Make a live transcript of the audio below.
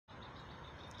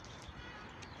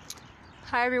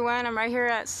Hi everyone, I'm right here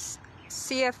at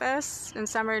CFS in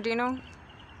San Bernardino.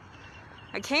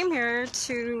 I came here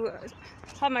to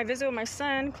have my visit with my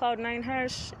son, Cloud9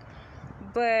 Hash,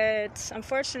 but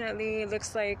unfortunately it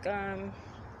looks like, I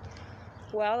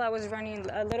was running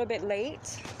a little bit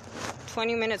late,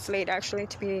 20 minutes late actually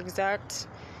to be exact,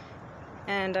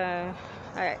 and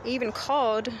I even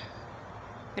called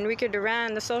Enrique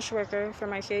Duran, the social worker for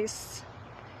my case,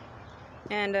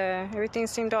 and everything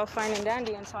seemed all fine and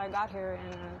dandy until I got here,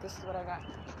 and this is what I got.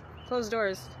 Closed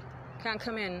doors, can't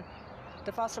come in.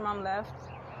 The foster mom left,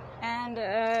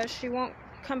 and she won't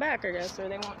come back, I guess, or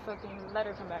they won't fucking let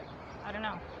her come back. I don't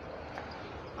know.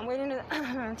 I'm waiting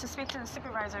to speak to the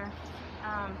supervisor.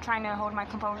 Trying to hold my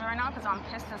composure right now because I'm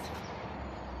pissed as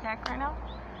heck right now.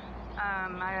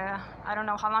 I don't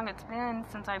know how long it's been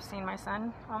since I've seen my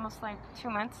son. Almost like 2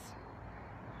 months.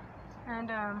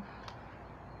 And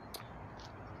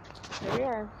here we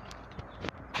are.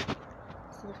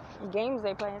 The games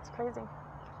they play, it's crazy.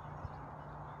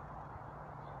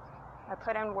 I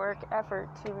put in work, effort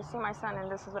to see my son,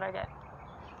 and this is what I get.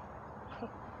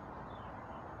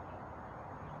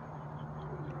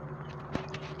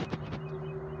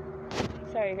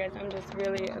 Sorry guys, I'm just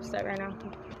really upset right now.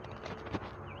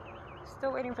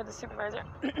 Still waiting for the supervisor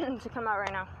to come out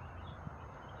right now.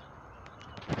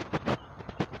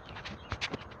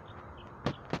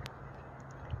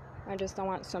 I just don't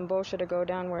want some bullshit to go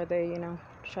down where they,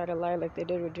 try to lie like they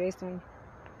did with Jason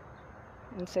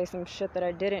and say some shit that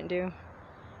I didn't do.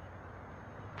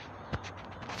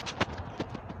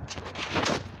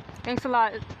 Thanks a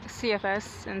lot,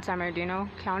 CFS in San Bernardino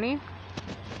County.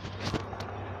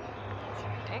 It's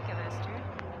ridiculous, dude.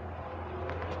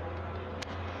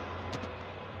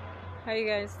 How you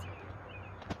guys?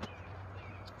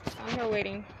 I'm here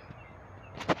waiting.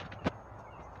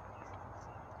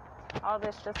 All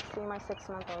this just to see my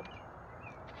 6-month-old.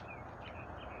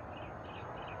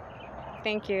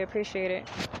 Thank you, appreciate it.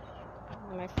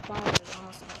 And my phone is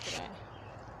almost about to die.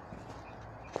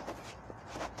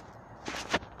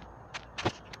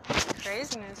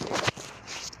 Craziness, dude.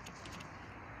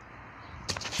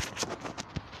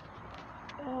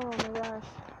 Oh my gosh.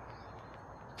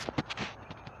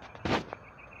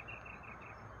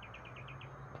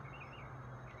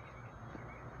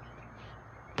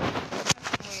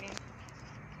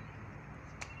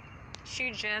 She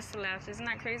just left. Isn't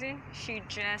that crazy? She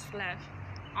just left.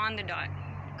 On the dot.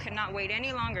 Could not wait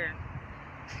any longer.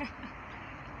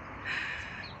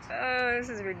 Oh, this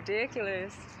is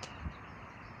ridiculous.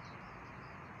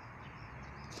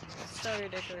 So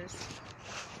ridiculous.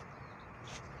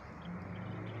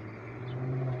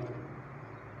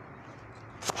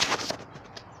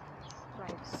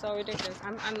 Like, so ridiculous.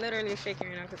 I'm literally shaking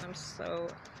right now because I'm so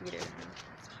heated.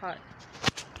 It's hot.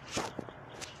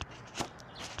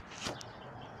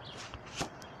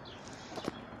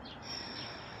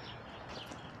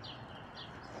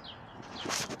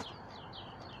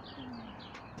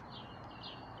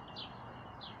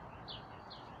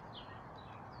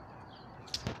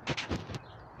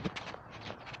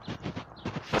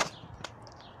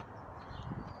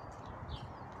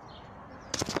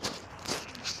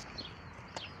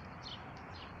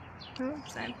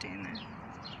 Oops, empty in there.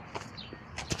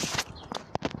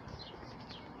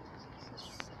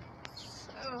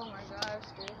 Oh my gosh,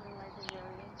 dude. I'm like,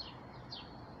 really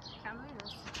can't believe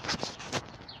this.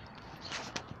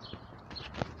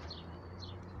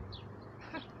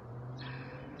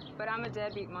 But I'm a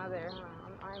deadbeat mother.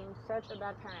 I'm such a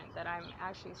bad parent that I'm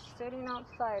actually sitting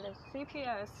outside of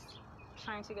CPS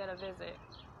trying to get a visit.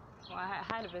 Well, I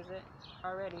had a visit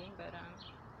already, but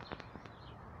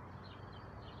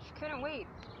she couldn't wait.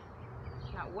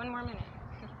 Not one more minute.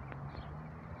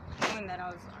 Knowing that I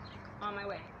was on my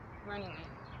way, running late.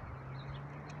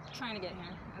 Trying to get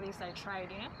here. At least I tried,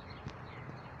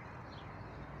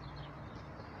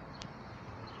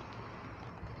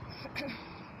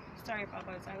 Sorry,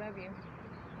 Papas, I love you.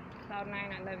 Cloud9,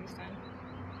 I love you, son.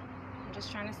 I'm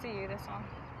just trying to see you, that's all.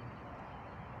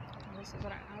 And this is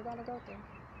what I gotta go through.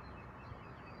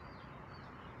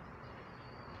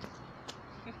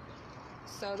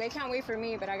 So they can't wait for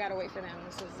me, but I gotta wait for them.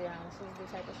 This is the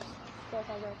type of stuff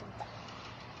I go through.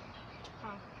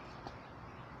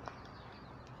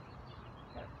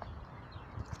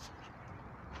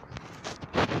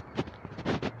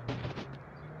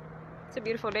 It's a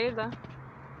beautiful day though.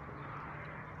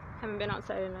 Haven't been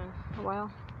outside in a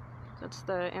while. That's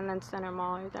the Inland Center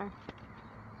Mall right there.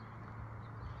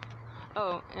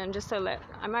 Oh, and just to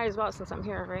I might as well since I'm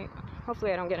here, right?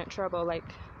 Hopefully I don't get in trouble like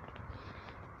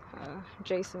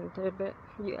Jason did, but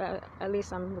at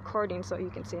least I'm recording so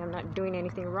you can see I'm not doing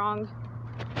anything wrong.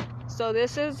 So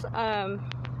this is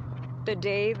the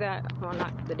day that, well,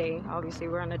 not the day, obviously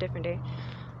we're on a different day.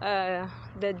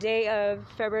 The day of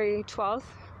February 12th,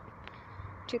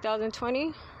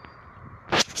 2020.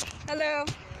 Hello,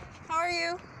 how are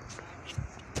you?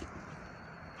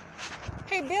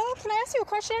 Hey Bill, can I ask you a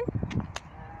question?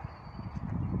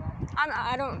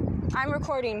 I'm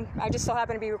recording. I just so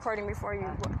happen to be recording before you.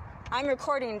 I'm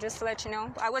recording, just to let you know.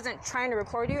 I wasn't trying to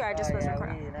record you, I just was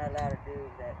recording. You're not allowed to do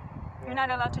that. You're not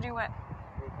allowed to do what?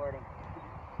 Recording.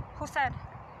 Who said?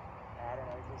 I don't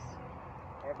know, just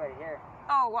everybody here.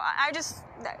 Oh, well,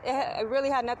 it really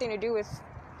had nothing to do with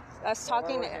us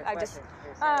talking. I just,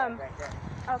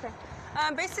 okay.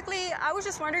 Basically, I was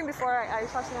just wondering before I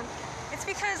talked to them. It's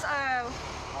because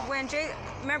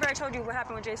remember I told you what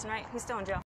happened with Jason, right? He's still in jail.